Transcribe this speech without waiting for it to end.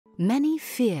Many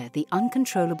fear the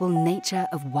uncontrollable nature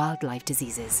of wildlife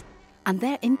diseases and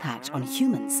their impact on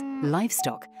humans,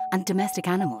 livestock, and domestic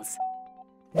animals.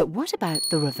 But what about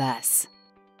the reverse?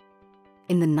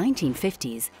 In the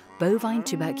 1950s, bovine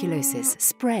tuberculosis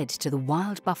spread to the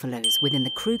wild buffaloes within the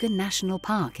Kruger National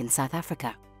Park in South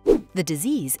Africa. The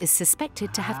disease is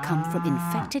suspected to have come from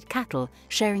infected cattle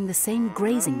sharing the same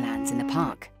grazing lands in the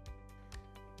park.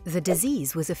 The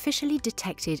disease was officially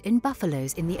detected in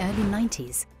buffaloes in the early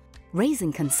 90s,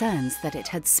 raising concerns that it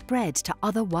had spread to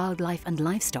other wildlife and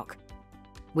livestock,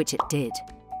 which it did.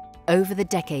 Over the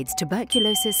decades,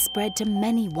 tuberculosis spread to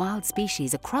many wild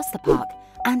species across the park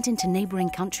and into neighbouring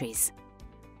countries.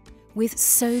 With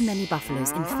so many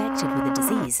buffaloes infected with the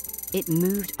disease, it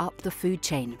moved up the food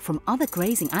chain from other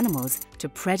grazing animals to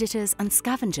predators and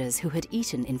scavengers who had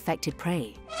eaten infected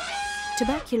prey.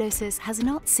 Tuberculosis has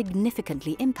not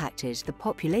significantly impacted the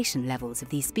population levels of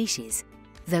these species,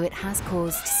 though it has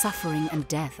caused suffering and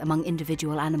death among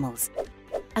individual animals,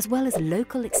 as well as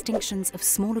local extinctions of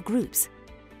smaller groups,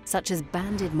 such as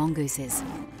banded mongooses.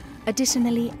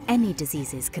 Additionally, any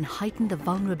diseases can heighten the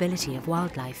vulnerability of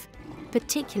wildlife,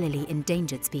 particularly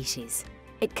endangered species.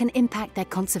 It can impact their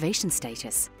conservation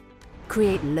status,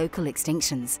 create local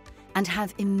extinctions, and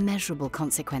have immeasurable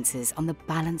consequences on the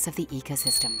balance of the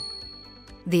ecosystem.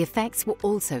 The effects were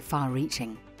also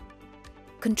far-reaching.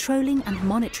 Controlling and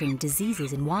monitoring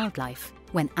diseases in wildlife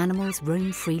when animals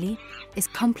roam freely is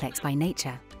complex by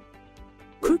nature.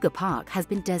 Kruger Park has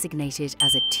been designated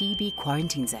as a TB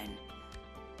quarantine zone,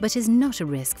 but is not a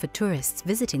risk for tourists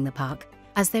visiting the park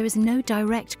as there is no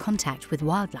direct contact with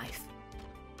wildlife.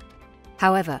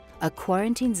 However, a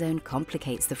quarantine zone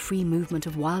complicates the free movement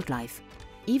of wildlife,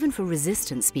 even for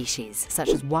resistant species such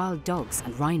as wild dogs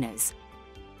and rhinos.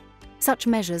 Such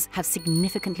measures have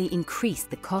significantly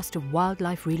increased the cost of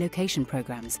wildlife relocation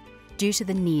programs due to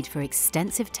the need for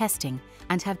extensive testing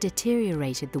and have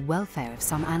deteriorated the welfare of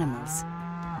some animals.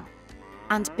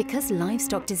 And because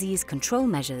livestock disease control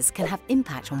measures can have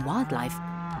impact on wildlife,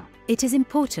 it is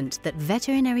important that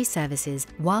veterinary services,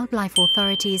 wildlife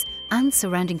authorities, and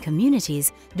surrounding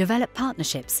communities develop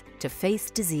partnerships to face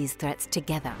disease threats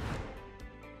together.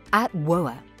 At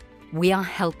WOA, we are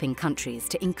helping countries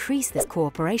to increase this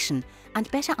cooperation and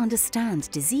better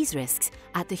understand disease risks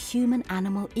at the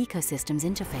human-animal ecosystems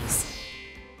interface.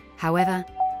 However,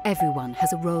 everyone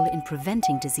has a role in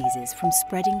preventing diseases from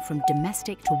spreading from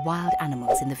domestic to wild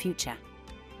animals in the future.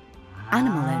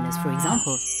 Animal owners, for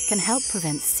example, can help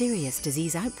prevent serious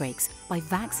disease outbreaks by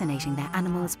vaccinating their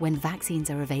animals when vaccines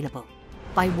are available.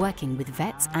 By working with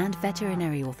vets and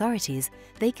veterinary authorities,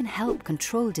 they can help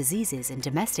control diseases in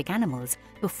domestic animals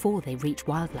before they reach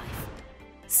wildlife.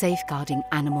 Safeguarding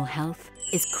animal health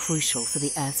is crucial for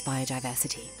the Earth's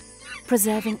biodiversity,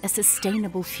 preserving a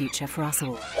sustainable future for us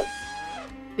all.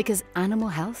 Because animal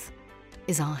health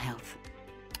is our health.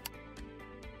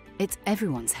 It's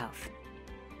everyone's health.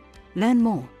 Learn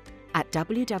more at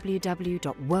www.woa.org.